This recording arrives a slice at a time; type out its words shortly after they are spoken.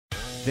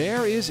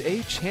There is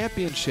a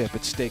championship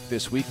at stake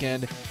this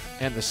weekend,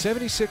 and the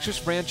 76ers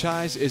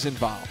franchise is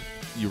involved.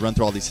 You run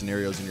through all these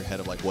scenarios in your head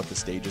of like what the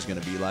stage is going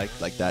to be like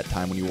that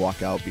time when you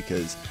walk out,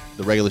 because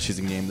the regular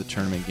season game, the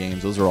tournament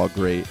games, those are all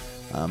great.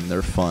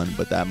 They're fun,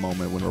 but that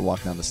moment when we're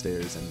walking down the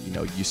stairs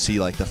and, you see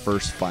like the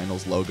first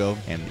finals logo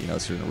and,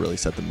 it's going to really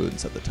set the mood and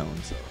set the tone.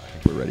 So I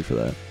think we're ready for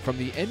that. From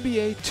the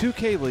NBA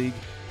 2K League,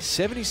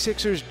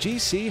 76ers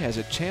GC has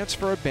a chance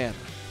for a banner.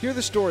 Hear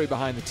the story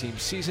behind the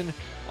team's season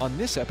on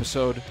this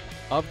episode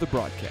of The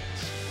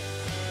Broadcast.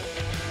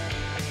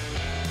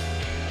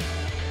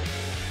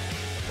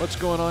 What's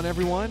going on,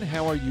 everyone?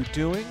 How are you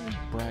doing?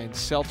 Brian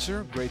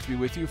Seltzer, great to be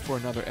with you for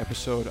another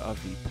episode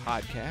of the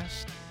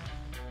podcast.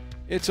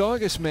 It's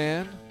August,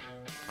 man.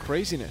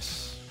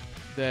 Craziness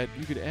that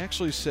you could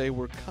actually say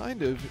we're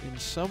kind of, in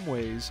some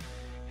ways,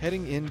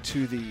 heading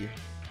into the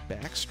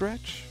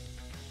backstretch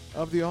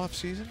of the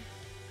off-season.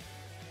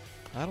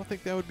 I don't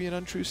think that would be an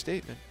untrue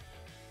statement.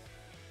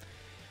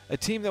 A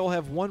team that will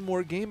have one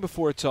more game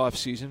before its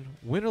off-season,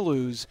 win or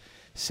lose,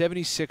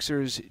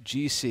 76ers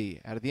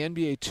GC. Out of the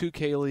NBA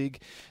 2K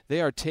League,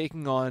 they are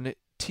taking on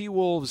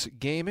T-Wolves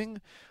Gaming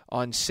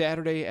on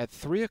Saturday at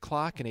 3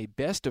 o'clock in a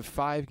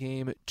best-of-5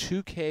 game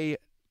 2K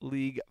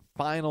League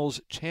Finals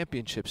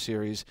Championship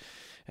Series.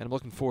 And I'm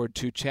looking forward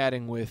to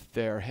chatting with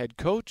their head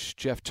coach,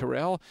 Jeff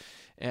Terrell,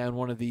 and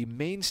one of the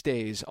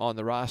mainstays on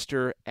the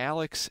roster,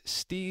 Alex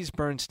Steez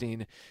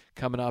Bernstein,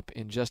 coming up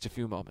in just a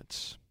few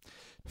moments.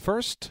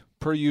 First,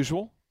 per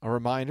usual, a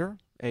reminder,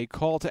 a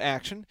call to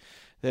action,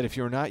 that if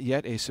you're not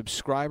yet a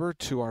subscriber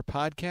to our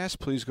podcast,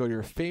 please go to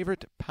your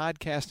favorite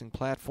podcasting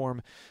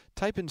platform,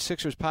 type in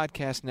Sixers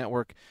Podcast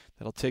Network.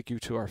 That'll take you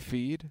to our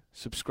feed.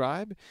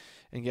 Subscribe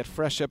and get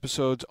fresh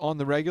episodes on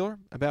the regular,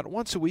 about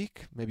once a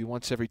week, maybe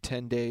once every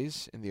 10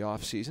 days in the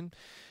off season.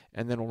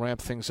 And then we'll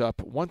ramp things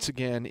up once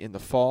again in the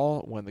fall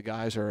when the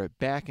guys are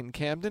back in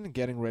Camden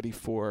getting ready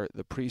for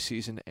the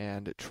preseason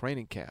and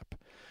training camp.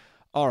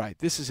 All right,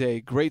 this is a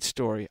great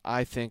story,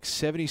 I think.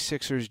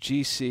 76ers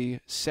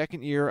GC,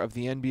 second year of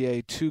the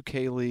NBA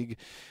 2K League.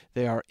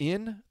 They are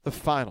in the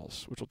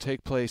finals, which will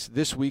take place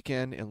this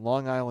weekend in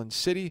Long Island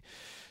City.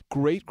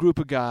 Great group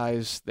of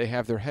guys. They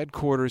have their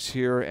headquarters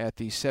here at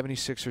the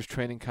 76ers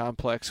training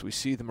complex. We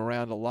see them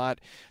around a lot.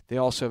 They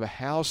also have a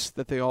house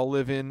that they all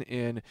live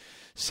in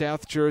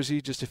South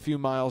Jersey, just a few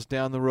miles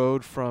down the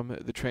road from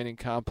the training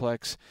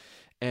complex.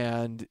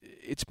 And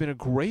it's been a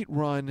great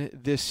run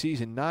this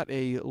season. Not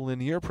a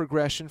linear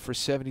progression for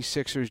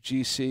 76ers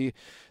GC.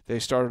 They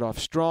started off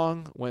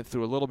strong, went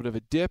through a little bit of a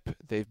dip.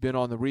 They've been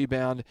on the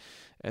rebound,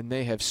 and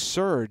they have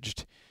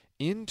surged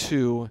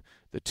into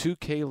the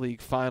 2K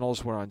League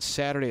Finals, where on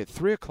Saturday at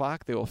 3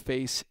 o'clock they will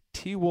face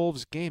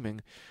T-Wolves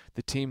Gaming,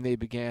 the team they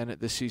began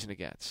the season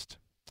against.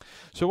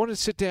 So I wanted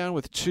to sit down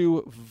with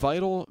two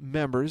vital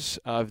members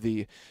of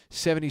the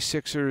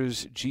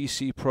 76ers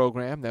GC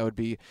program. That would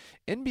be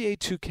NBA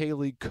 2K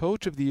League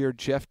Coach of the Year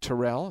Jeff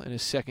Terrell in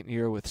his second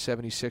year with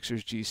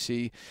 76ers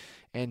GC,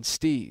 and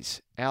Steez,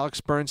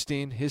 Alex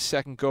Bernstein, his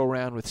second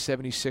go-around with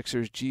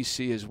 76ers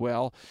GC as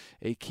well,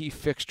 a key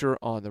fixture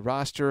on the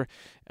roster.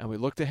 And we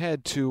looked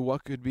ahead to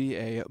what could be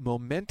a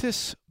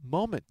momentous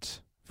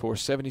moment for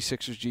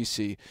 76ers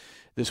GC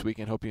this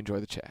weekend. Hope you enjoy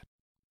the chat.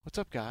 What's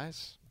up,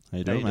 guys? How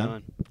you doing,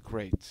 man?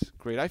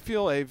 Great. I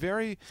feel a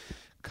very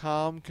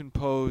calm,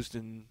 composed,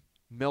 and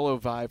mellow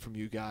vibe from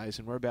you guys,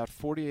 and we're about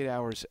 48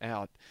 hours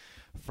out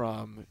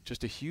from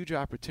just a huge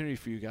opportunity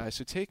for you guys.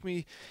 So take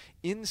me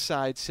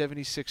inside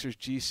 76ers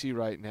GC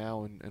right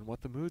now and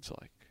what the mood's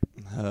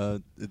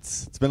like.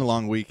 It's been a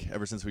long week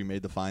ever since we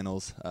made the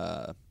finals.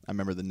 I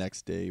remember the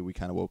next day we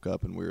kind of woke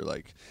up and we were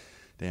like,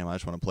 damn, I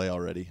just want to play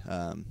already.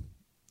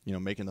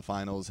 Making the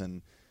finals,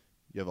 and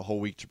you have a whole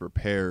week to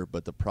prepare,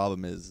 but the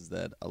problem is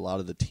that a lot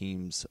of the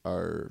teams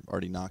are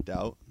already knocked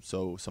out,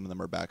 so some of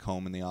them are back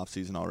home in the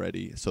offseason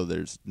already, so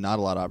there's not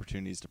a lot of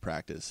opportunities to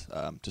practice,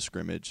 to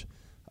scrimmage.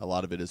 A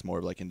lot of it is more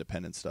of like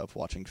independent stuff,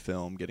 watching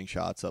film, getting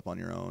shots up on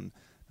your own,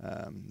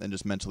 and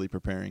just mentally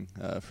preparing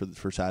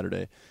for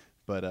Saturday.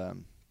 But,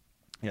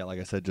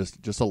 like I said,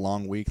 just a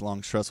long week,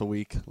 long stressful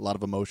week, a lot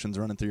of emotions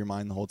running through your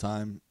mind the whole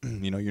time.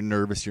 You're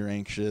nervous, you're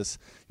anxious,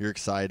 you're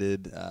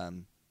excited.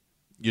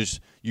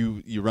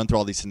 You run through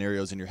all these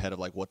scenarios in your head of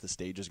like what the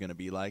stage is going to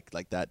be like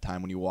that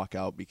time when you walk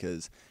out,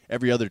 because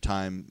every other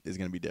time is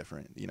going to be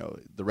different.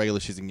 The regular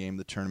season game,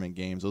 the tournament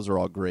games, those are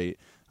all great.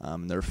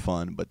 They're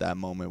fun, but that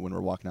moment when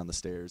we're walking down the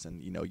stairs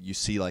and you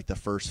see like the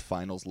first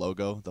finals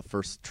logo, the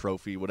first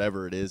trophy,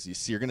 whatever it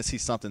is, you're going to see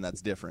something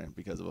that's different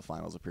because of a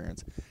finals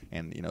appearance,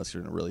 and it's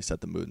going to really set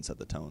the mood and set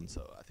the tone.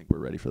 So I think we're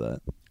ready for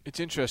that. It's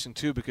interesting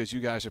too because you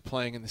guys are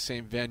playing in the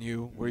same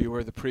venue where you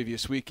were the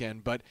previous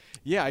weekend. But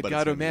yeah, I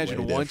got to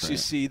imagine once you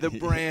see the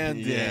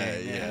branding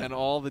and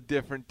all the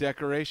different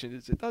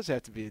decorations, it does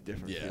have to be a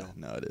different feel.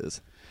 No, it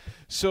is.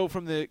 So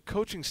from the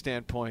coaching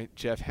standpoint,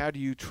 Jeff, how do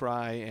you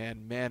try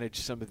and manage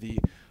some of the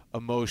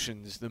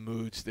emotions, the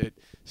moods that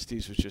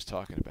Steez was just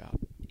talking about?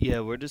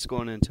 Yeah, we're just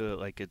going into it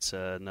like it's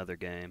another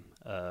game.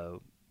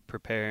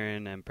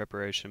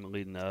 Preparation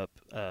leading up.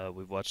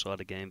 We've watched a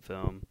lot of game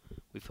film.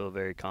 we feel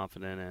very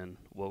confident in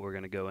what we're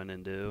going to go in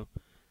and do.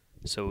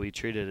 So we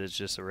treat it as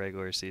just a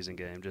regular season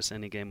game, just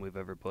any game we've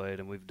ever played,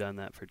 and we've done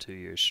that for 2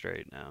 years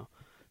straight now.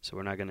 So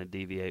we're not going to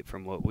deviate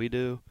from what we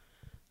do.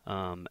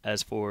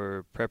 As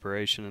for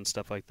preparation and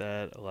stuff like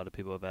that, a lot of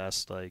people have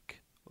asked,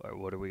 like,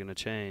 what are we going to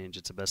change?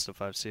 It's a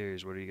best-of-5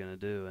 series. What are you going to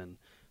do? And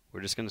we're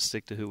just going to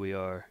stick to who we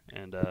are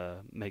and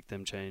make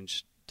them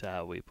change to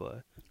how we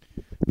play.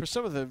 For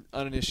some of the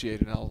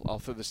uninitiated, I'll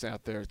throw this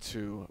out there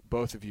to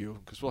both of you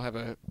because we'll have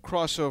a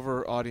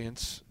crossover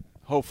audience,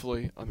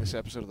 hopefully, on this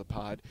episode of the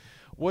pod.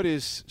 What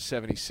is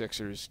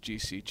 76ers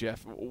GC?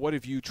 Jeff, what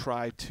have you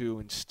tried to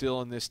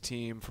instill in this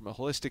team from a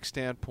holistic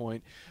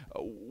standpoint?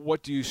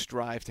 What do you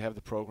strive to have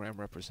the program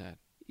represent?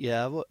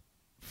 Yeah, well,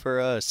 for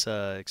us,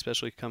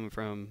 especially coming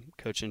from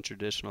coaching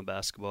traditional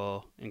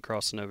basketball and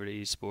crossing over to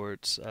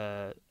esports,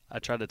 I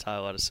try to tie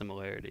a lot of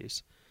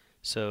similarities.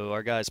 So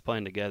our guys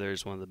playing together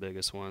is one of the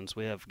biggest ones.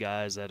 We have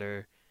guys that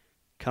are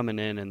coming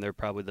in and they're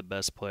probably the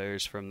best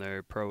players from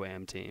their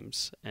pro-am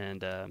teams,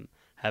 and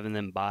having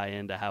them buy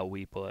into how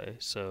we play.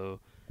 So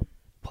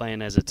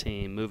playing as a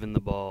team, moving the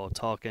ball,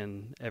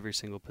 talking every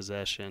single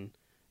possession,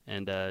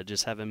 and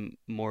just having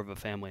more of a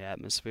family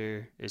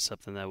atmosphere is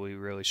something that we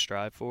really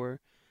strive for,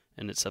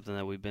 and it's something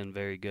that we've been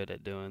very good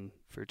at doing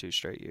for 2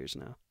 straight years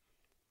now.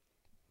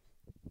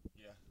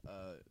 Yeah,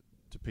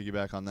 to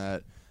piggyback on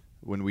that,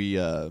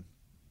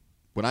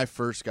 when I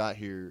first got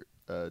here,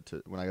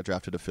 when I got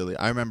drafted to Philly,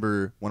 I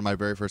remember one of my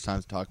very first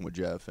times talking with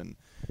Jeff, and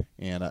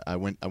I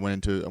went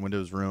into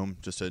his room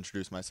just to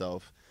introduce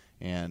myself,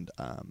 and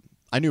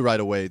I knew right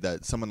away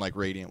that someone like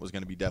Radiant was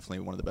going to be definitely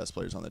one of the best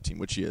players on the team,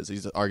 which he is.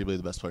 He's arguably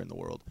the best player in the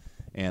world.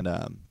 And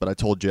but I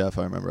told Jeff,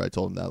 I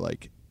told him that,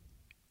 like,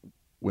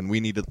 when we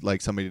needed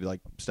like somebody to like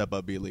step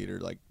up, be a leader,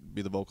 like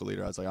be the vocal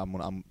leader, I was like,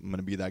 I'm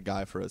gonna be that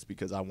guy for us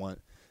because I want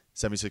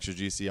 76ers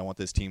GC. I want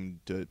this team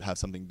to have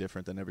something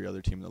different than every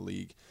other team in the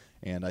league.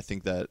 And I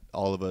think that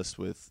all of us,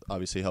 with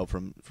obviously help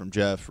from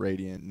Jeff,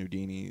 Radiant,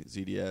 Nudini,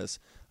 ZDS,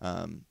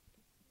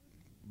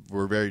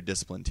 we're a very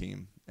disciplined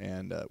team.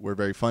 And we're a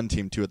very fun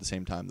team, too, at the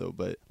same time, though.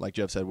 But like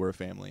Jeff said, we're a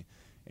family.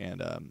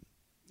 And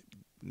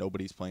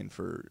nobody's playing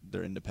for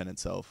their independent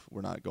self.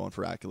 We're not going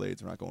for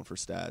accolades. We're not going for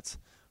stats.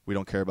 We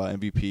don't care about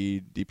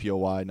MVP,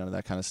 DPOY, none of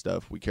that kind of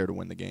stuff. We care to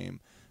win the game.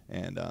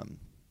 And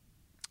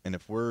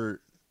if we're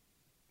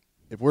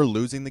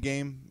losing the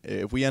game,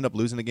 if we end up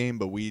losing the game,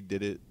 but we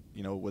did it,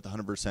 with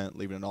 100%,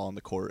 leaving it all on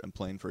the court and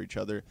playing for each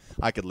other,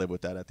 I could live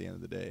with that at the end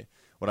of the day.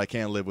 What I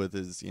can't live with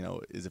is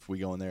if we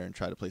go in there and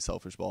try to play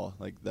selfish ball.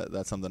 Like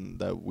that's something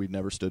that we've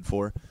never stood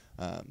for.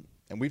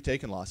 And we've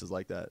taken losses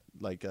like that.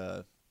 Like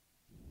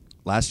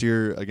last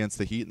year against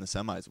the Heat in the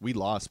semis, we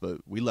lost,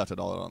 but we left it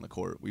all out on the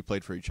court. We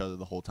played for each other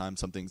the whole time.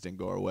 Some things didn't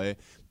go our way,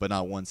 but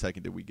not 1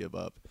 second did we give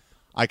up.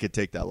 I could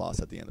take that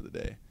loss at the end of the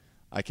day.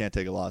 I can't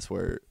take a loss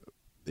where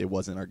it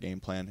wasn't our game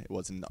plan. It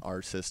wasn't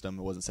our system.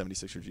 It wasn't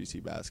 76er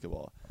GC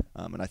basketball.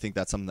 And I think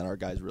that's something that our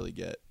guys really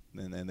get.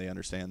 And they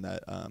understand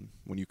that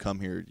when you come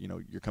here,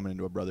 you're coming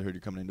into a brotherhood,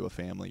 you're coming into a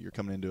family, you're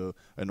coming into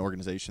an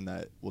organization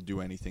that will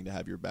do anything to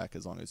have your back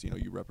as long as,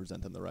 you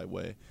represent them the right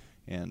way.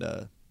 And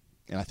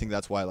I think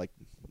that's why, like,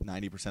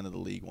 90% of the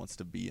league wants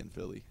to be in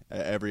Philly.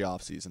 Every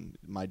offseason,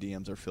 my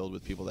DMs are filled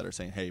with people that are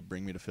saying, hey,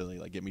 bring me to Philly,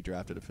 like, get me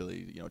drafted to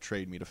Philly,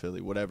 trade me to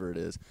Philly, whatever it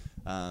is.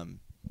 And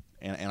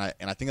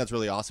I think that's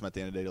really awesome at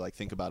the end of the day to, like,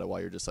 think about it while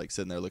you're just, like,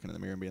 sitting there looking in the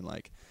mirror and being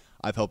like,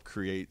 I've helped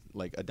create,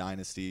 like, a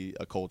dynasty,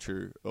 a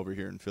culture over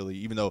here in Philly,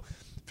 even though,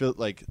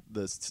 like,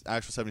 the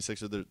actual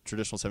 76ers, the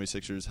traditional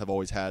 76ers have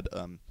always had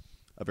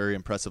a very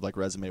impressive, like,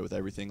 resume with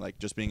everything. Like,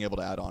 just being able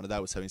to add on to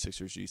that with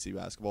 76ers GC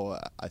basketball,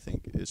 I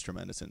think is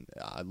tremendous, and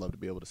I'd love to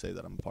be able to say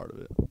that I'm a part of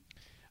it.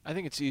 I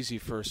think it's easy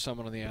for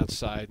someone on the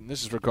outside, and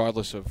this is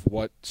regardless of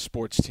what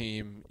sports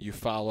team you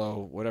follow,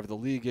 whatever the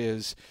league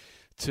is,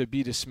 to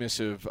be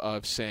dismissive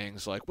of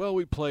sayings like, well,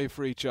 we play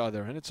for each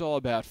other, and it's all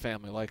about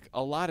family. Like,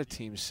 a lot of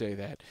teams say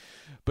that.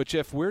 But,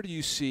 Jeff, where do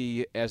you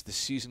see, as the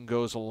season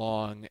goes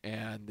along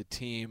and the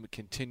team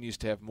continues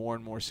to have more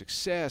and more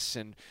success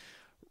and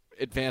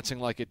advancing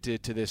like it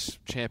did to this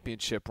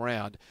championship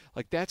round,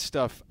 like, that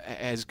stuff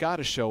has got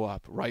to show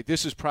up, right?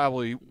 This is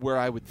probably where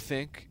I would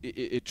think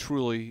it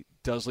truly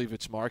does leave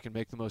its mark and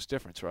make the most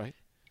difference, right?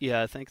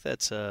 Yeah, I think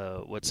that's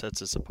what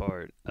sets us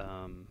apart.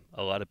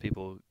 A lot of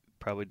people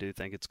probably do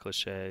think it's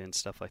cliche and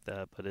stuff like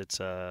that, but it's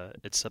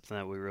something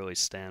that we really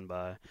stand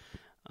by.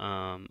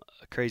 A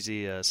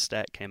crazy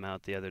stat came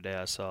out the other day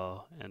I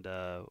saw, and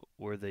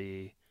we're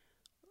the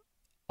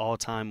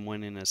all-time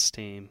winningest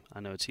team. I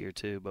know it's year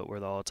 2, but we're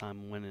the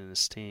all-time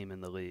winningest team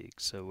in the league.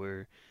 So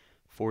we're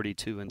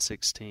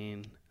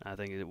 42-16. I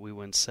think we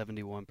win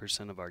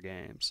 71% of our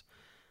games,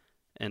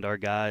 and our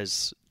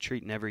guys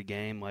treating every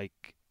game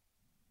like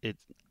it.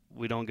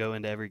 We don't go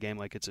into every game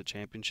like it's a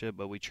championship,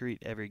 but we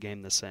treat every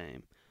game the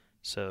same.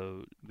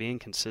 So being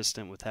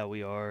consistent with how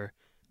we are,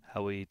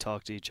 how we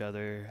talk to each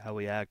other, how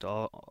we act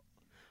all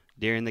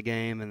during the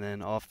game and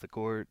then off the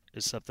court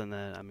is something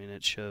that,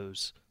 it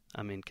shows.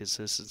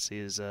 Consistency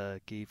is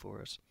key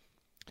for us.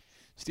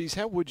 Steez,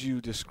 how would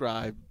you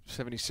describe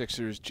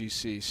 76ers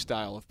GC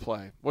style of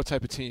play? What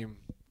type of team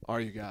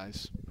are you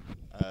guys?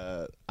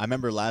 I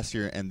remember last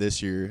year and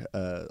this year,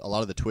 a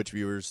lot of the Twitch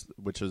viewers,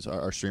 which is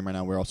our stream right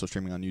now, we're also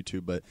streaming on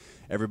YouTube, but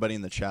everybody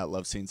in the chat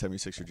loves seeing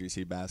 76er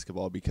GC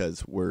basketball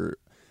because we're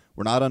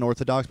not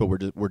unorthodox, but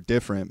we're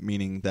different,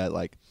 meaning that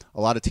like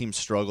a lot of teams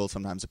struggle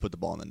sometimes to put the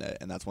ball in the net,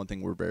 and that's one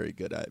thing we're very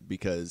good at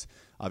because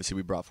obviously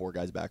we brought 4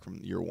 guys back from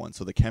year 1,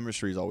 so the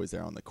chemistry is always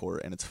there on the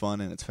court, and it's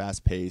fun and it's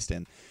fast paced,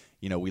 and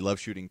you know we love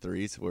shooting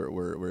threes.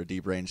 We're a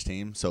deep range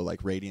team, so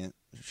like Radiant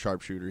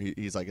sharpshooter,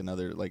 he's like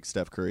another like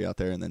Steph Curry out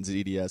there, and then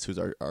ZDS, who's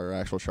our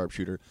actual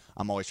sharpshooter.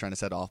 I'm always trying to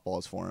set off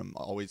balls for him.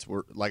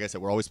 Like I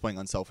said, we're always playing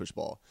unselfish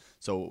ball,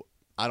 so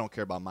I don't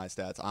care about my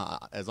stats.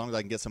 As long as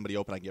I can get somebody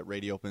open, I can get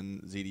Rady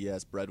open,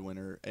 ZDS,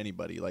 Breadwinner,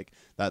 anybody. Like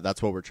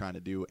that's what we're trying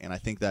to do. And I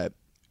think that,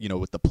 you know,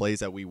 with the plays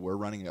that we were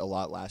running a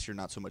lot last year,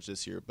 not so much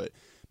this year, but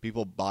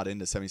people bought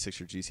into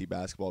 76er GC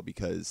basketball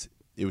because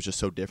it was just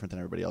so different than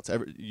everybody else.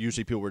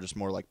 Usually people were just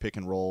more like pick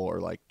and roll or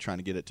like trying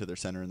to get it to their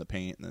center in the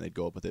paint and then they'd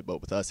go up with it.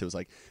 But with us, it was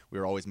like we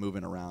were always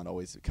moving around,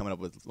 always coming up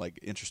with like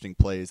interesting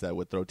plays that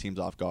would throw teams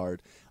off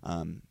guard.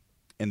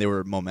 And they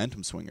were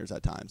momentum swingers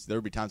at times. There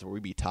would be times where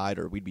we'd be tied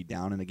or we'd be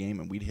down in a game,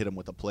 and we'd hit them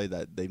with a play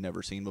that they've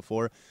never seen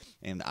before.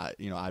 And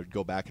I'd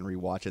go back and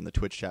rewatch it, and the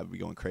Twitch chat would be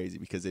going crazy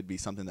because it'd be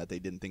something that they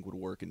didn't think would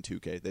work in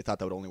 2K. They thought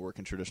that would only work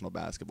in traditional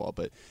basketball.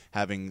 But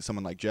having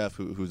someone like Jeff,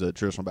 who's a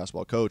traditional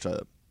basketball coach,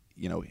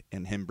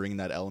 and him bringing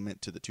that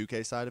element to the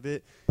 2K side of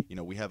it,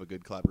 we have a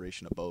good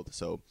collaboration of both.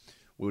 So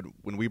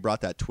when we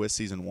brought that twist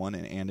season 1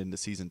 and into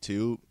season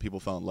 2, people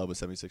fell in love with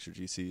 76er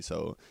GC.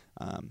 So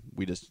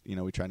we just,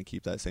 we try to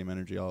keep that same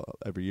energy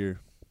every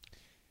year.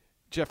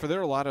 Jeff, are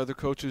there a lot of other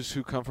coaches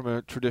who come from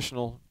a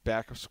traditional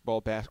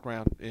basketball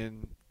background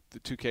in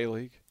the 2K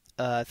League?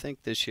 I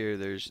think this year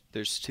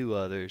there's 2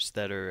 others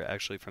that are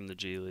actually from the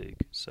G League.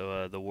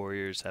 So the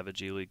Warriors have a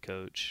G League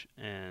coach,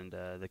 and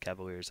the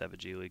Cavaliers have a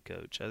G League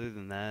coach. Other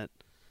than that,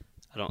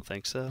 I don't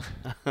think so.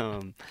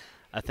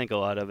 I think a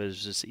lot of it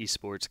is just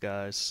esports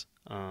guys.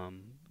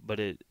 But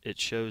it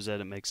shows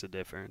that it makes a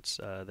difference.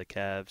 The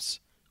Cavs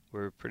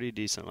were pretty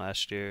decent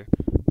last year,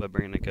 but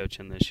bringing a coach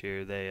in this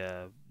year, they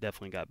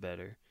definitely got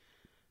better.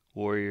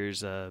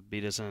 Warriors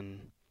beat us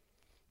in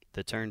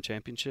the Turn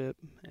Championship,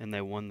 and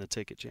they won the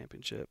Ticket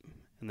Championship.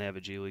 And they have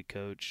a G League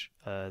coach.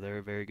 They're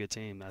a very good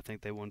team. I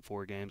think they won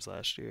 4 games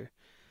last year.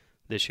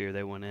 This year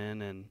they went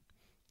in, and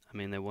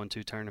they won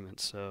 2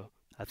 tournaments. So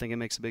I think it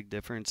makes a big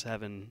difference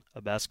having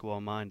a basketball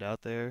mind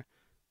out there,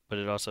 but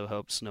it also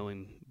helps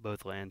knowing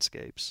both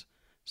landscapes.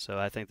 So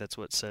I think that's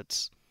what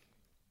sets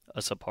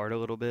us apart a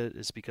little bit,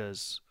 is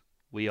because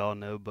we all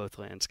know both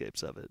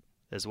landscapes of it.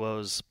 As well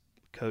as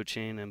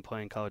coaching and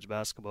playing college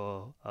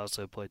basketball, I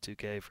also played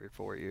 2K for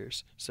 4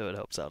 years, so it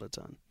helps out a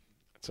ton.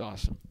 That's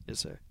awesome. Yes,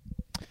 sir.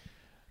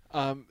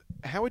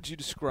 How would you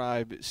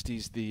describe,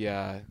 Steez,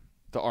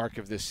 the arc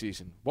of this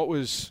season? What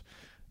was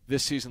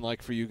this season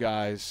like for you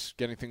guys,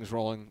 getting things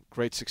rolling,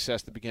 great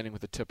success at the beginning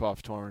with the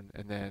tip-off tournament,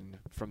 and then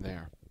from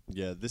there?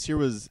 Yeah, this year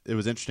was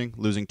interesting,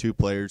 losing 2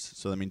 players,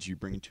 so that means you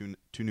bring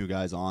two new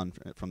guys on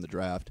from the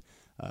draft.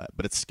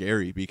 But it's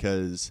scary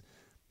because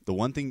the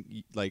one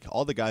thing, like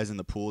all the guys in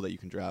the pool that you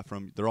can draft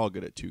from, they're all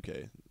good at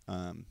 2K.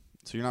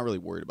 So you're not really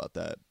worried about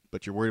that,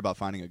 but you're worried about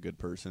finding a good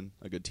person,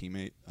 a good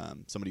teammate,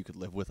 somebody you could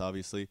live with,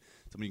 obviously,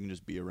 somebody you can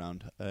just be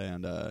around.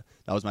 And that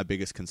was my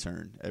biggest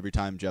concern. Every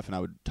time Jeff and I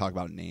would talk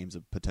about names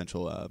of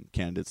potential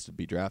candidates to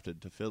be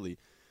drafted to Philly,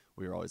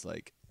 we were always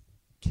like,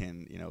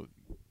 can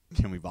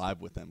we vibe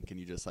with them? Can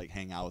you just like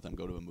hang out with them,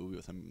 go to a movie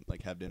with them,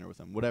 like have dinner with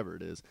them, whatever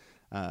it is.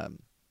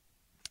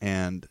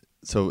 And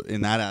so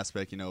in that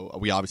aspect,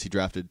 we obviously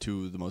drafted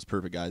 2 of the most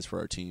perfect guys for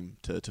our team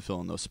to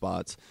fill in those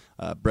spots.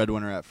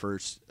 Breadwinner at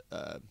first,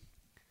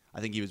 I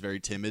think he was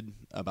very timid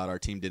about our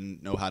team,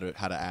 didn't know how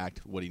to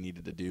act, what he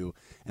needed to do,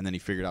 and then he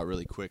figured out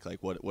really quick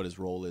like what his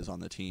role is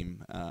on the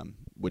team,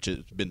 which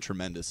has been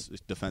tremendous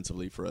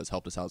defensively for us,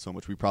 helped us out so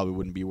much. We probably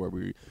wouldn't be where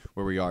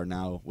we are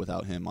now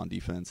without him on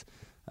defense.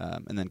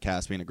 And then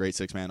Cass being a great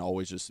 6-man,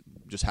 always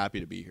just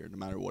happy to be here no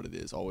matter what it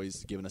is,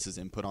 always giving us his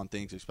input on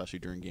things, especially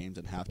during games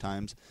and half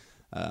times.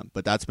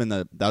 But that's been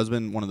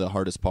one of the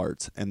hardest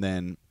parts. And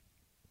then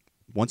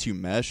once you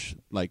mesh,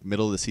 like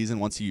middle of the season,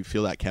 once you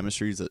feel that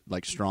chemistry is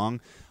like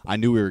strong, I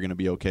knew we were going to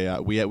be okay.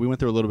 We went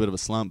through a little bit of a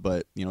slump,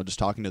 but just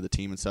talking to the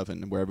team and stuff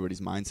and where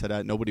everybody's mindset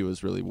at, nobody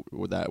was really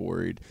that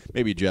worried.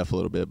 Maybe Jeff a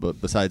little bit, but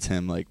besides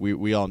him, like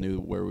we all knew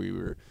where we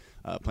were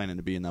planning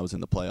to be, and that was in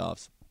the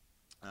playoffs.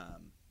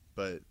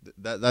 But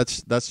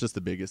that's just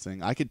the biggest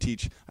thing. I could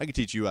teach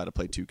you how to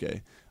play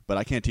 2K, but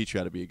I can't teach you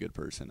how to be a good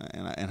person.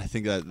 And I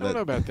think that I don't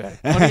know about that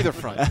on either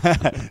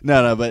front.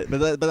 No, but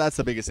that's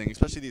the biggest thing.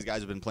 Especially these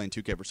guys have been playing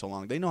 2K for so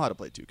long. They know how to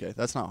play 2K.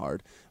 That's not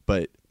hard.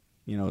 But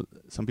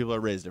some people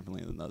are raised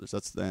differently than others.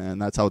 That's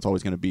how it's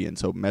always going to be. And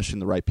so meshing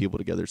the right people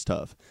together is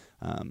tough.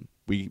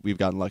 We've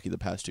gotten lucky the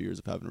past 2 years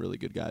of having really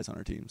good guys on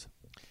our teams.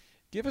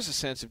 Give us a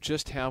sense of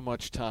just how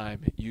much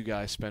time you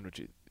guys spend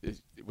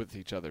with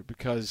each other,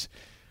 because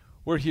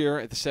we're here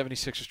at the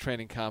 76ers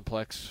training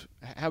complex.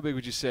 How big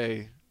would you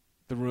say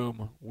the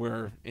room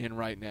we're in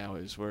right now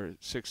is, where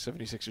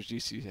 76ers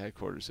GC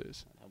headquarters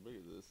is? How big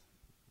is this?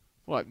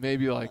 What,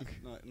 maybe like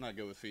not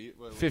good with feet.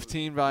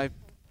 15 by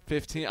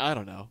 15? I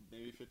don't know.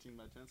 Maybe 15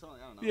 by 10. Something,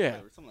 I don't know. Yeah.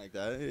 Whatever, something like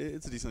that.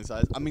 It's a decent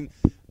size. I mean,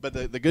 but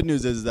the good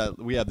news is that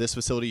we have this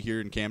facility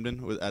here in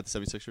Camden at the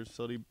 76ers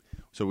facility.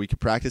 So we can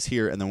practice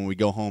here, and then when we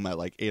go home at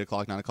like 8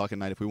 o'clock, 9 o'clock at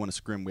night, if we want to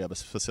scrim, we have a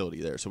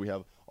facility there. So we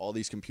have all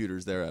these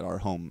computers there at our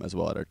home as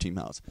well, at our team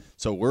house.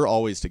 So we're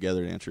always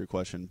together, to answer your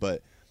question.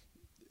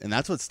 And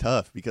that's what's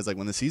tough, because like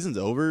when the season's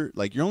over,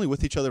 like you're only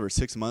with each other for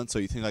 6 months, so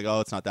you think like, oh,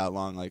 it's not that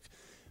long. Like,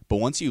 but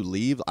once you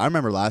leave, I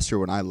remember last year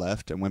when I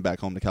left and went back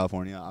home to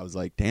California, I was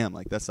like, damn,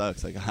 like that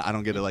sucks. Like I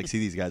don't get to like see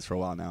these guys for a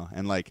while now.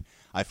 And like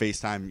I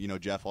FaceTime,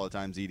 Jeff all the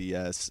time,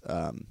 ZDS,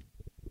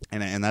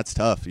 and that's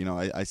tough.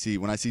 I see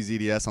when I see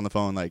ZDS on the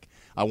phone, like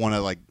I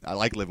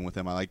like living with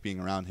him. I like being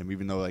around him,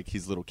 even though like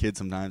he's a little kid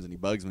sometimes and he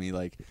bugs me.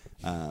 Like,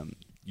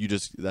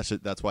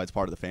 that's why it's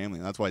part of the family,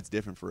 and that's why it's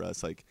different for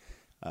us. Like,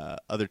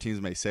 other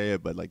teams may say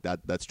it, but like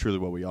that's truly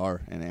what we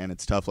are, and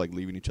it's tough like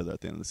leaving each other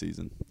at the end of the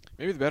season.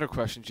 Maybe the better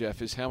question, Jeff,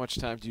 is how much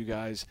time do you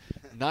guys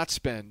not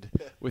spend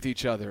with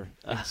each other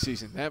in the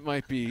season? That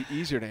might be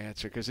easier to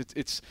answer, because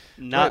it's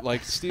not right,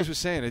 like Steve was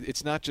saying.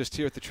 It's not just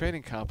here at the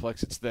training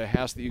complex. It's the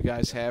house that you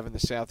guys have in the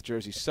South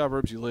Jersey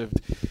suburbs. You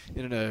lived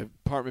in an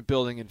apartment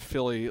building in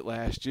Philly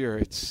last year.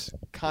 It's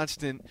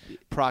constant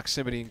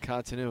proximity and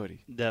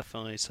continuity.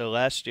 Definitely. So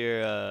last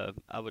year,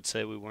 I would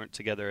say we weren't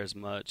together as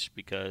much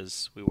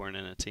because we weren't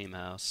in a team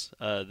house.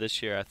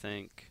 This year, I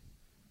think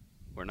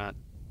we're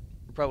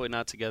probably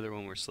not together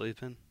when we're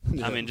sleeping.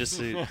 Yeah. I mean, just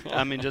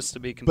to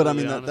be completely But I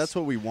mean, honest. that's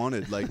what we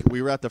wanted. Like,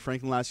 we were at the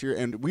Franklin last year,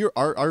 and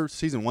our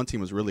season 1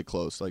 team was really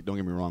close. Like, don't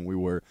get me wrong, we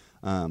were.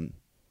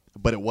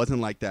 But it wasn't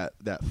like that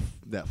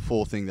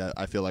full thing that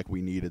I feel like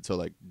we needed. So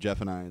like Jeff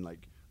and I and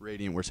like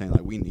Radiant were saying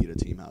like we need a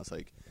team house.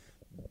 Like,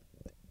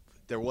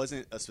 there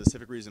wasn't a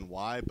specific reason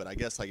why, but I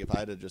guess like if I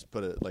had to just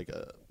put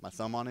my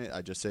thumb on it,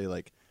 I'd just say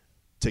like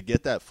to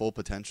get that full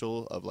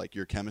potential of like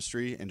your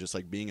chemistry and just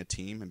like being a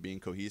team and being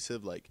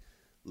cohesive, like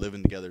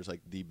living together is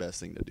like the best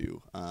thing to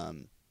do.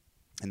 And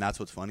that's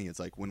what's funny. It's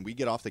like when we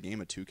get off the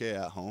game at 2K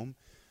at home,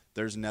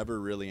 there's never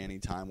really any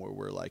time where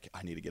we're like,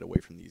 I need to get away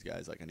from these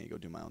guys. Like, I need to go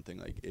do my own thing.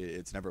 Like,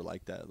 it's never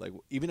like that. Like,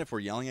 even if we're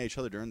yelling at each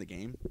other during the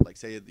game, like,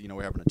 say,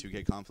 we're having a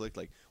 2K conflict,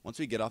 like, once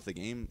we get off the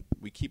game,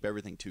 we keep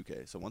everything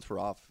 2K. So once we're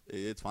off,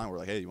 it's fine. We're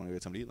like, hey, you want to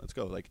get something to eat? Let's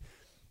go. Like,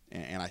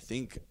 and I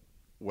think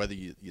whether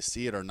you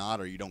see it or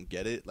not, or you don't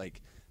get it,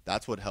 like,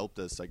 that's what helped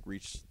us, like,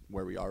 reach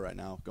where we are right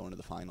now, going to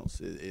the finals,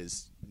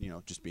 is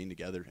just being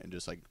together and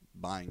just, like,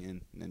 buying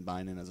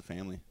in as a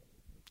family.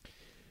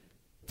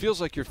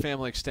 Feels like your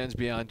family extends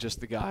beyond just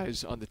the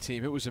guys on the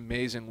team. It was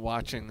amazing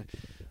watching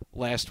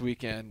last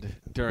weekend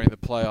during the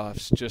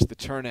playoffs, just the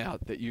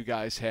turnout that you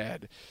guys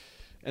had.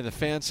 And the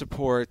fan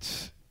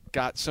support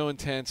got so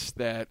intense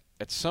that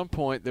at some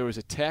point there was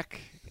a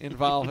tech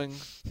involving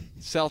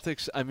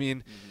Celtics. I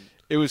mean,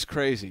 It was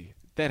crazy.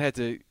 That had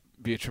to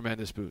be a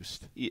tremendous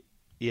boost.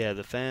 Yeah,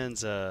 the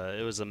fans,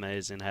 it was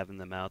amazing having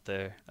them out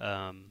there.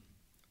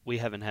 We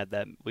haven't had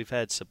that. We've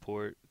had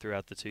support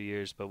throughout the 2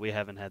 years, but we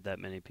haven't had that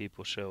many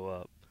people show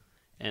up.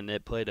 And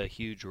it played a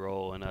huge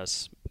role in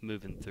us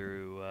moving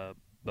through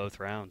both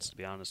rounds, to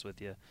be honest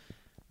with you.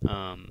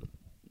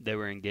 They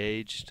were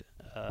engaged.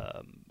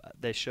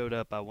 They showed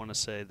up, I want to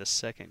say, the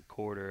second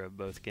quarter of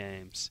both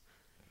games.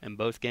 In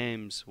both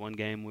games, one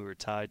game we were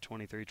tied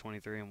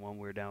 23-23, and one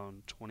we were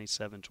down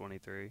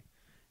 27-23.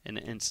 And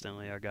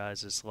instantly our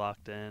guys just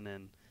locked in,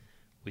 and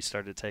we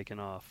started taking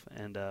off.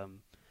 And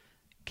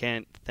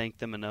can't thank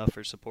them enough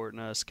for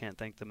supporting us. Can't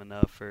thank them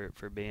enough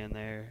for being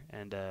there,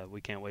 and we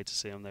can't wait to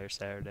see them there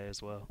Saturday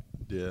as well.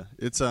 Yeah,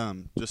 it's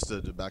just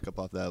to back up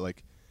off that,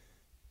 like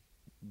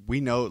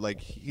we know, like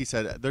he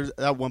said, there's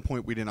at one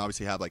point we didn't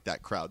obviously have like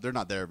that crowd. They're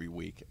not there every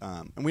week,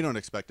 and we don't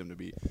expect them to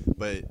be.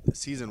 But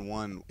season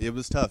 1, it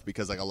was tough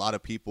because like a lot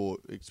of people,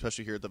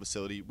 especially here at the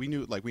facility, we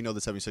know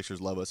the 76ers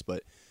love us,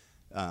 but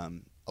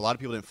a lot of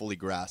people didn't fully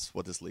grasp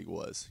what this league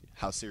was,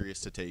 how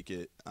serious to take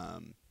it.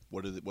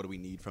 What do we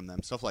need from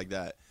them? Stuff like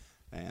that.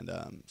 And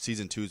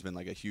season 2 has been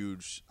like a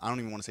huge, I don't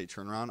even want to say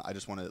turnaround. I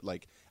just want to,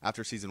 like,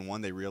 after season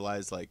 1, they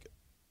realized like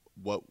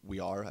what we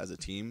are as a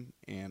team.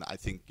 And I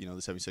think, the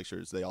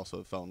 76ers, they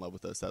also fell in love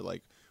with us, that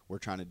like we're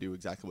trying to do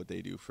exactly what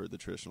they do for the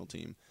traditional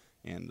team.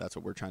 And that's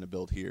what we're trying to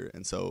build here.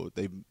 And so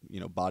they,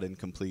 bought in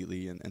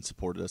completely and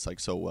supported us like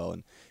so well.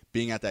 And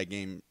being at that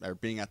game, or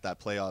being at that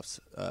playoffs,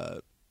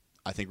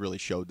 I think really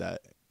showed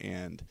that.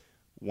 And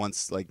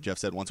once, like Jeff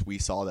said, once we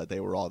saw that they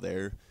were all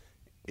there,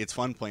 it's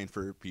fun playing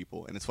for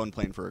people, and it's fun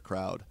playing for a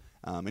crowd.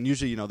 And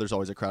usually, there's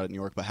always a crowd in New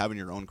York, but having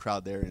your own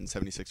crowd there in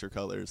 76er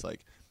colors,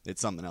 like, it's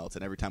something else.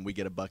 And every time we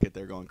get a bucket,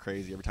 they're going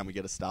crazy. Every time we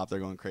get a stop, they're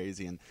going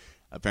crazy. And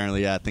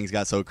apparently, things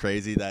got so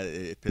crazy that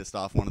it pissed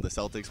off one of the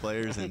Celtics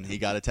players, and he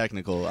got a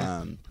technical.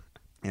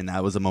 And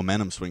that was a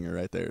momentum swinger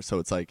right there. So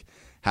it's like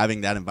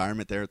having that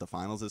environment there at the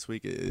finals this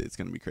week, it's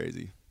going to be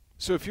crazy.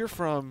 So if you're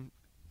from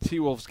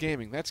T-Wolves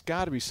Gaming, that's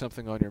got to be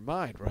something on your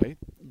mind, right?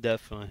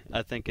 Definitely.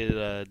 I think it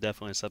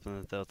definitely is something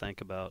that they'll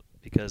think about,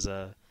 because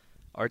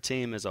our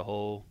team as a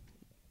whole,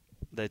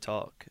 they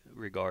talk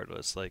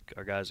regardless. Like,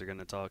 our guys are going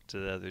to talk to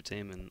the other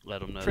team and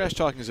let them know. Trash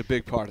talking is a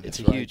big part of this,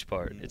 It's a right? huge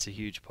part. It's a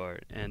huge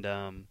part. And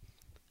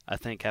I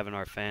think having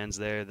our fans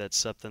there, that's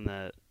something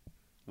that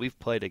we've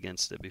played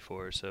against it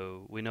before,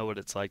 so we know what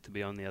it's like to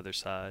be on the other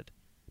side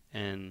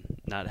and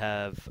not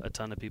have a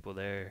ton of people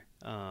there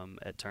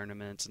at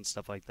tournaments and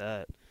stuff like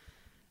that.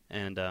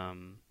 And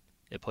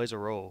it plays a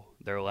role.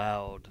 They're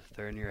loud.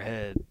 They're in your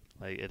head.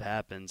 Like, it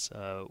happens.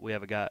 We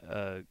have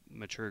a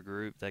mature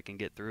group that can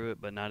get through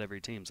it, but not every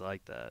team's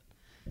like that.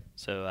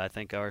 So I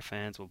think our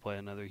fans will play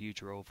another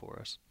huge role for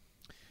us.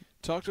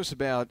 Talk to us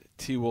about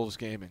T-Wolves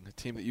Gaming, a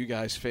team that you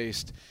guys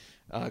faced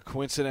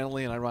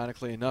coincidentally and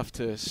ironically enough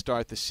to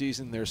start the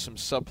season. There's some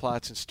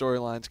subplots and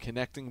storylines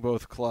connecting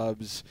both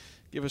clubs.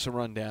 Give us a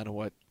rundown of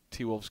what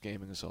T-Wolves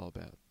Gaming is all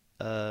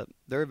about.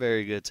 They're a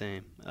very good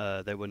team.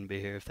 They wouldn't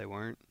be here if they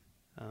weren't.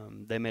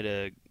 They made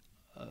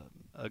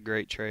a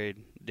great trade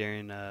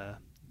during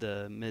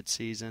the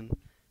mid-season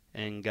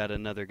and got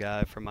another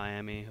guy from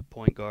Miami, a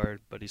point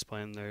guard, but he's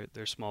playing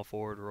their small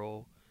forward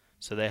role.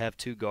 So they have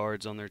 2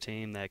 guards on their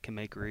team that can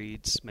make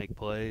reads, make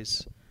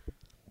plays.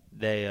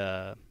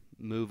 They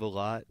move a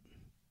lot.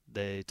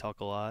 They talk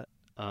a lot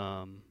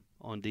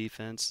on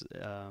defense.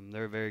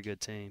 They're a very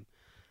good team.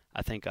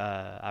 I think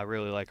I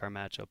really like our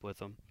matchup with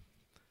them.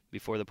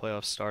 Before the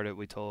playoffs started,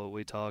 we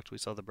talked, we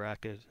saw the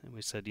bracket, and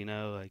we said,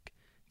 like,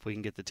 if we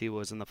can get the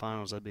T-Wolves in the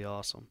finals, that'd be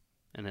awesome.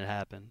 And it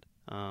happened.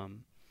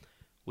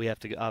 We have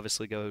to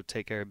obviously go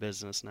take care of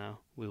business now.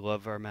 We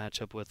love our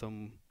matchup with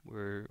them.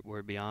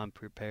 We're beyond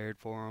prepared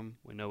for them.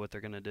 We know what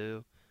they're going to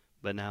do.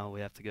 But now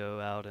we have to go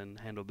out and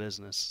handle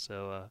business.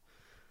 So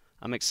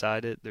I'm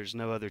excited. There's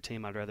no other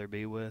team I'd rather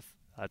be with.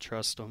 I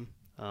trust them.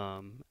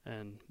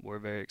 And we're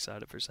very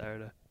excited for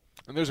Saturday.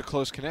 And there's a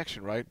close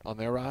connection, right, on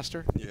their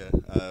roster? Yeah,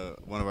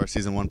 one of our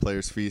Season 1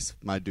 players, Feast,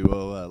 my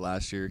duo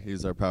last year, he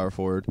was our power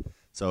forward.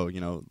 So,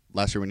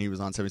 last year when he was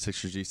on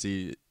 76ers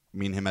GC,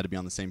 me and him had to be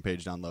on the same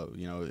page down low.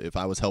 If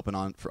I was helping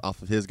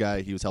off of his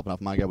guy, he was helping off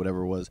my guy,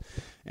 whatever it was.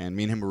 And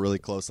me and him were really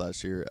close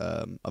last year.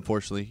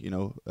 Unfortunately,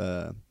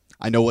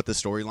 I know what the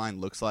storyline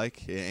looks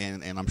like,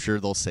 and I'm sure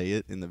they'll say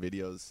it in the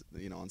videos,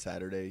 on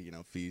Saturday.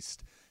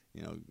 Feast,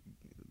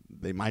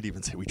 they might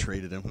even say we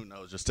traded him. Who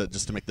knows? Just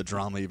to make the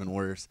drama even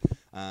worse.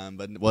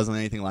 But it wasn't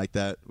anything like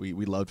that. We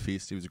loved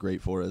Feast. He was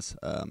great for us.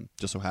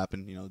 Just so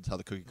happened, that's how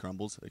the cookie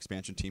crumbles.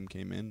 Expansion team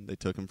came in. They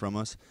took him from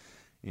us.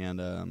 And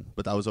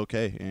but that was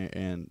okay.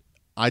 And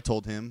I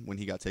told him when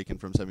he got taken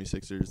from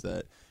 76ers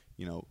that,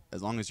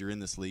 as long as you're in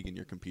this league and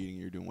you're competing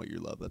and you're doing what you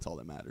love, that's all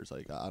that matters.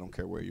 Like, I don't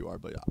care where you are.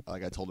 But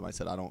like I told him, I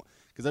said, I don't –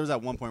 because there was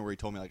that one point where he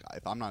told me, like,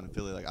 if I'm not in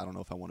Philly, like, I don't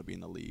know if I want to be in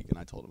the league. And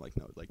I told him, like,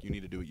 no, like, you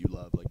need to do what you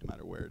love, like, no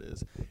matter where it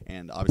is.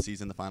 And obviously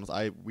he's in the finals.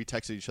 We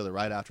texted each other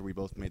right after we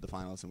both made the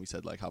finals, and we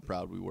said, like, how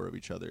proud we were of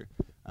each other.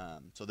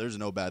 So there's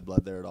no bad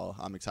blood there at all.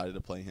 I'm excited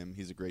to play him.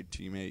 He's a great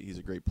teammate. He's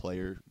a great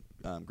player.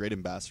 Great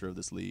ambassador of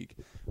this league.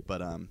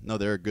 But, no,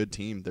 they're a good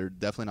team. They're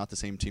definitely not the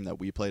same team that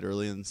we played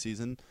early in the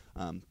season.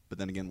 But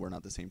then again, we're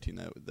not the same team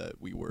that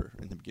we were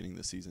in the beginning of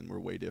the season. We're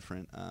way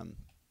different.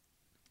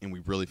 And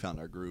we've really found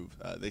our groove.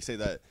 They say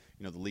that,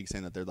 the league's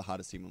saying that they're the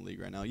hottest team in the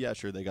league right now. Yeah,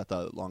 sure, they got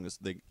the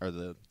longest, they are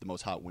the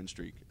most hot win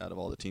streak out of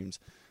all the teams.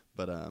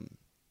 But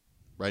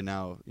right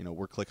now,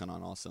 we're clicking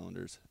on all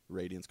cylinders.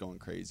 Radiant's going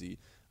crazy.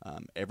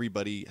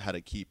 Everybody had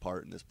a key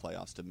part in this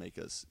playoffs to make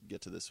us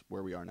get to this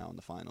where we are now in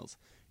the finals.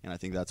 And I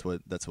think that's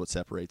what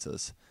separates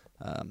us.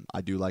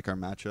 I do like our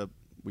matchup.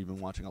 We've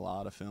been watching a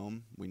lot of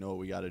film. We know what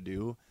we got to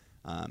do.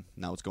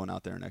 Now it's going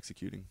out there and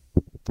executing.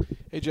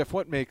 Hey, Jeff,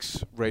 what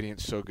makes Radiant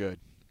so good?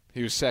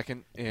 He was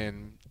second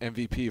in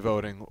MVP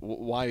voting.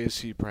 Why is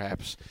he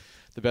perhaps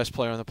the best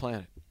player on the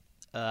planet?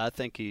 I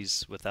think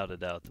he's, without a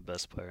doubt, the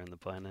best player on the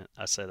planet.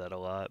 I say that a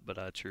lot, but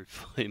I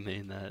truthfully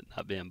mean that,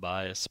 not being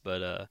biased.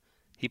 But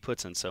he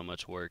puts in so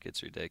much work,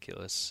 it's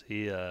ridiculous.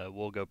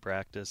 We'll go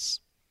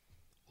practice.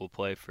 We'll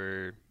play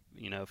for,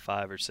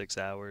 5 or 6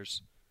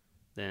 hours.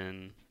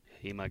 Then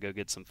he might go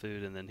get some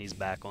food, and then he's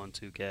back on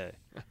 2K.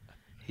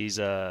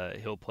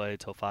 He'll play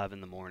till 5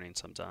 in the morning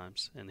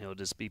sometimes, and he'll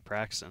just be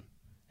practicing.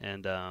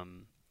 And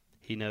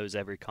he knows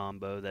every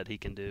combo that he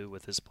can do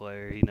with his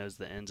player. He knows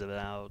the ins and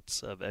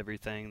outs of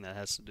everything that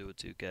has to do with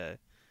 2K.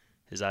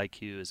 His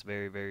IQ is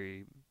very,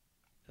 very,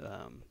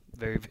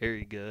 very,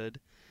 very good,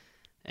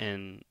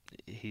 and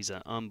he's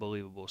an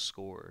unbelievable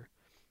scorer.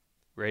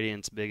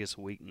 Radiant's biggest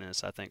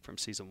weakness, I think, from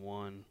Season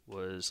 1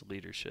 was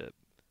leadership.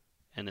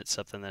 And it's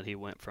something that he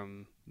went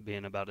from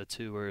being about a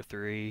 2 or a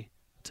 3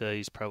 to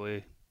he's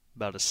probably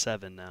about a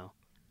 7 now.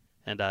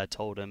 And I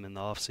told him in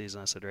the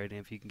offseason, I said,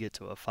 Radiant, if you can get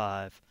to a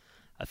 5,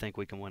 I think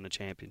we can win a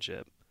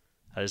championship.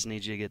 I just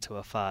need you to get to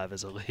a 5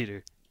 as a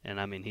leader. And,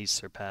 I mean, he's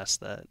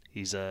surpassed that.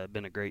 He's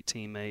been a great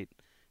teammate.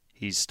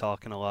 He's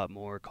talking a lot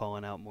more,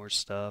 calling out more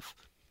stuff.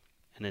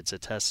 And it's a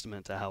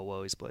testament to how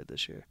well he's played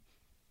this year.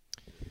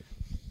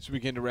 So we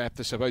begin to wrap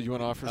this up. You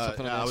want to offer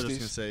something on that, I was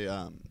just going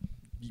to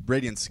say,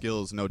 Radiant's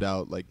skills, no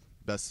doubt, like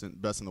best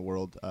in the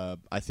world.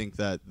 I think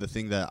that the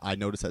thing that I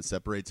notice that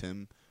separates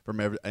him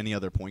from any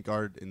other point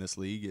guard in this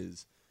league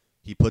is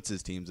he puts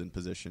his teams in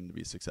position to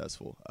be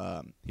successful.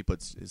 He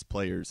puts his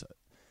players.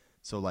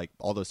 So, like,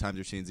 all those times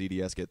you're seeing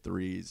ZDS get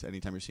threes,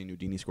 anytime you're seeing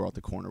Houdini score out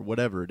the corner,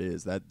 whatever it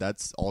is,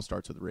 that's all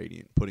starts with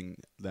Radiant, putting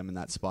them in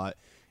that spot,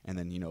 and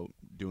then,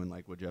 doing,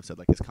 like what Jeff said,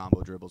 like his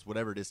combo dribbles,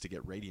 whatever it is to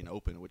get Radiant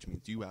open, which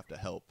means you have to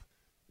help,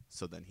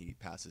 so then he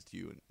passes to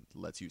you and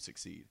lets you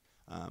succeed.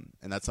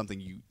 And that's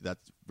something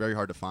that's very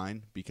hard to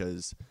find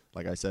because,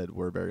 like I said,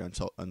 we're a very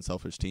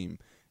unselfish team,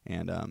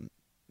 and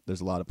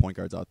there's a lot of point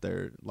guards out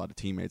there, a lot of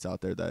teammates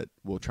out there that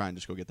will try and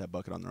just go get that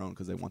bucket on their own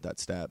because they want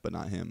that stat, but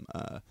not him.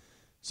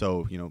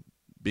 So,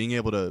 being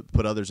able to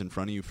put others in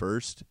front of you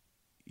first,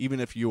 even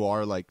if you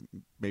are, like,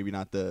 maybe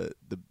not the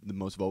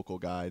most vocal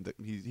guy,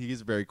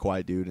 he's a very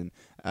quiet dude. And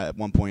at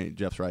one point,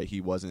 Jeff's right,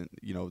 he wasn't,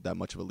 that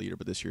much of a leader.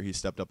 But this year he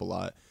stepped up a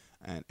lot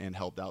and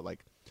helped out.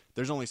 Like,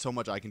 there's only so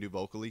much I can do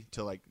vocally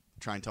to, like,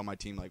 try and tell my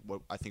team, like,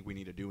 what I think we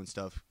need to do and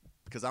stuff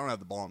because I don't have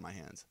the ball in my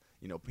hands.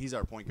 He's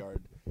our point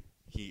guard.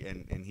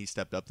 He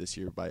stepped up this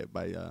year by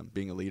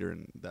being a leader,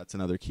 and that's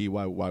another key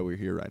why we're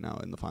here right now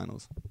in the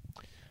finals.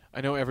 I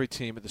know every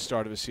team at the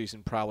start of a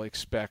season probably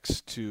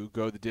expects to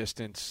go the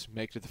distance,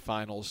 make it to the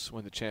finals,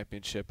 win the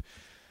championship.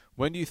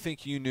 When do you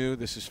think you knew,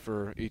 this is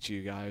for each of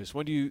you guys,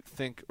 when do you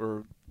think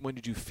or when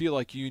did you feel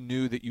like you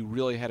knew that you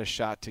really had a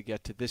shot to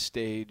get to this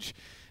stage,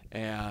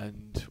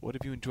 and what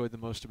have you enjoyed the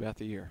most about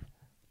the year?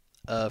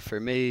 For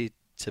me,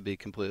 to be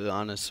completely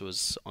honest,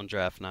 was on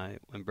draft night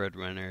when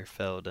Breadwinner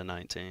fell to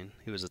 19.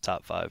 He was a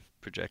top 5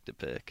 projected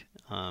pick.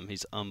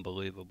 He's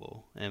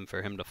unbelievable, and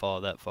for him to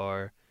fall that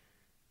far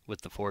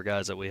with the 4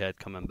 guys that we had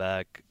coming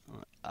back,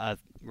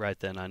 right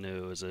then I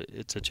knew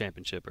it's a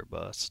championship or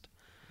bust.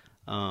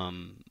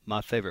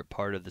 My favorite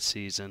part of the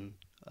season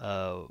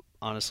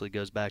honestly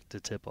goes back to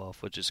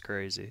tip-off, which is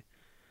crazy.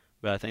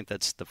 But I think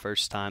that's the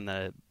first time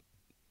that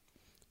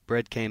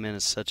Brett came in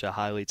as such a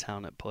highly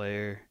talented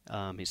player.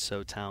 He's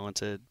so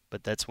talented,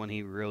 but that's when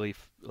he really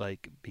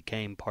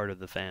became part of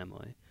the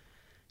family.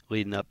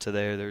 Leading up to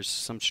there's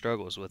some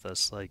struggles with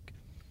us, like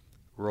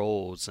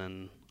roles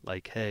and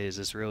like, hey, is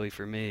this really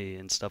for me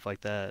and stuff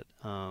like that.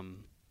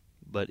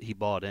 But he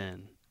bought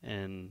in,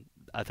 and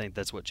I think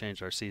that's what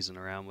changed our season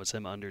around, was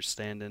him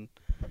understanding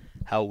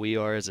how we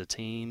are as a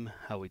team,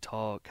 how we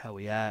talk, how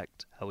we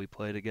act, how we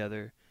play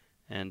together.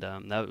 And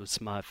that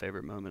was my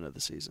favorite moment of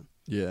the season.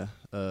 Yeah,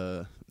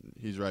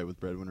 he's right with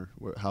Breadwinner,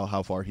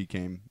 how far he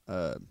came.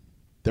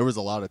 There was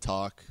a lot of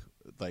talk,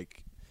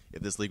 like,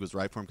 if this league was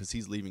right for him, because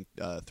he's leaving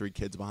 3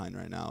 kids behind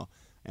right now.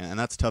 And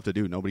that's tough to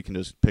do. Nobody can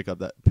just pick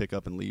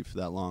up and leave for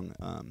that long.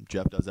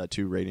 Jeff does that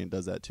too. Radiant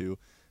does that too.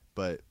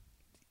 But,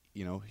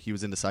 he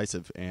was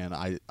indecisive. And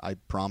I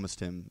promised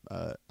him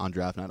on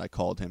draft night, I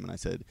called him and I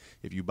said,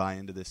 if you buy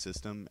into this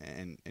system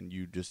and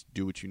you just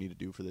do what you need to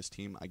do for this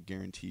team, I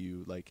guarantee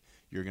you, like,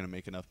 you're going to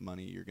make enough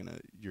money. You're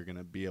going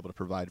to be able to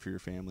provide for your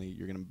family.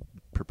 You're going to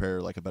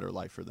prepare, like, a better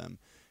life for them.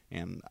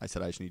 And I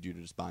said, I just need you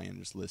to just buy in,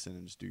 just listen,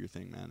 and just do your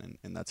thing, man.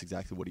 And that's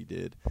exactly what he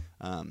did.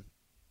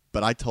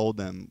 But I told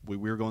them, we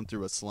were going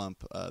through a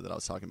slump that I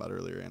was talking about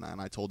earlier, and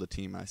I told the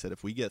team, I said,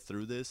 if we get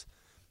through this,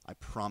 I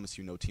promise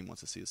you no team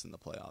wants to see us in the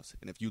playoffs.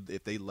 And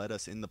if they let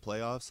us in the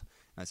playoffs,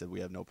 I said,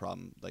 we have no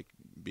problem, like,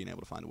 being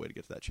able to find a way to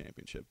get to that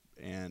championship.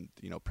 And,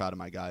 proud of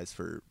my guys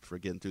for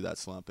getting through that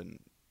slump and,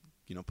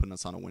 putting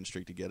us on a win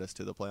streak to get us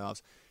to the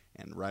playoffs.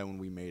 And right when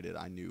we made it,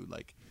 I knew,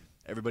 like,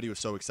 everybody was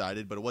so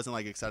excited, but it wasn't,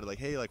 like, excited, like,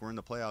 hey, like, we're in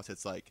the playoffs.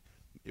 It's like,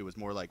 it was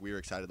more like we were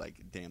excited,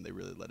 like, damn, they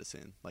really let us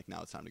in. Like,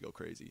 now it's time to go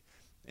crazy.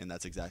 And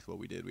that's exactly what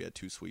we did. We had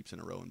 2 sweeps in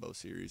a row in both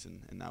series,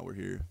 and now we're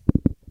here.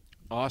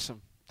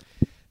 Awesome.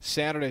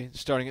 Saturday,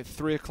 starting at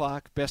 3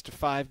 o'clock,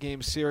 best-of-5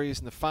 game series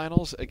in the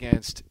finals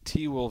against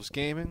T-Wolves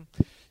Gaming.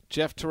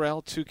 Jeff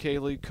Terrell,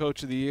 2K League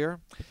Coach of the Year.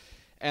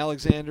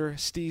 Alexander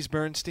Steez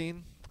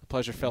Bernstein.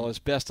 Pleasure, fellas.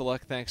 Best of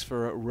luck. Thanks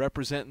for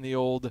representing the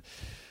old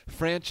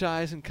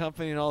franchise and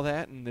company and all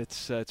that. And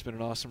it's been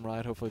an awesome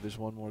ride. Hopefully there's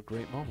one more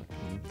great moment.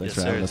 Thanks yes,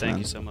 for having sir. us, Thank man.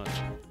 you so much.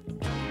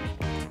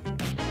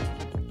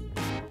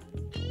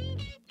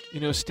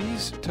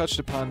 Steez touched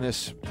upon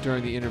this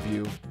during the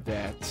interview,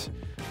 that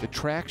the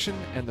traction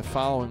and the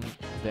following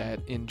that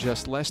in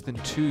just less than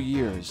 2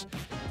 years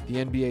the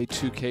NBA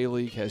 2K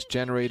League has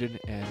generated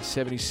and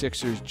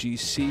 76ers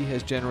GC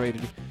has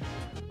generated.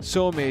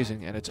 So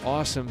amazing, and it's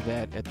awesome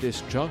that at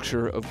this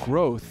juncture of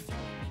growth,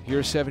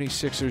 here's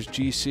 76ers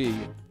GC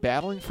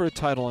battling for a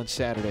title on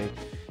Saturday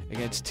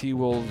against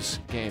T-Wolves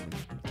Gaming.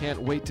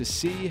 Can't wait to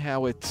see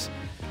how it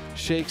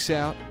shakes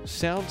out.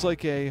 Sounds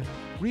like a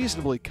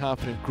reasonably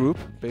confident group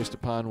based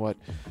upon what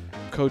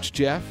Coach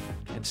Jeff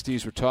and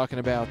Steez were talking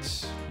about.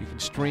 You can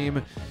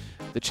stream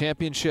the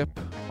championship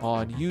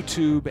on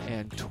YouTube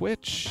and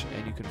Twitch,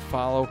 and you can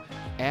follow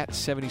at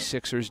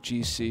 76ers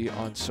GC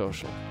on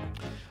social.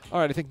 All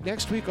right, I think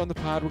next week on the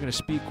pod we're going to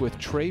speak with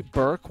Trey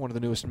Burke, one of the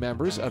newest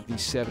members of the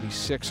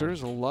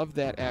 76ers. Love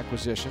that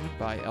acquisition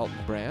by Elton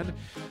Brand.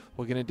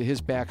 We'll get into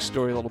his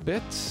backstory a little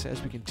bit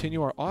as we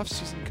continue our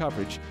off-season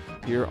coverage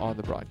here on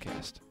the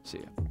broadcast. See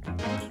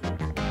ya.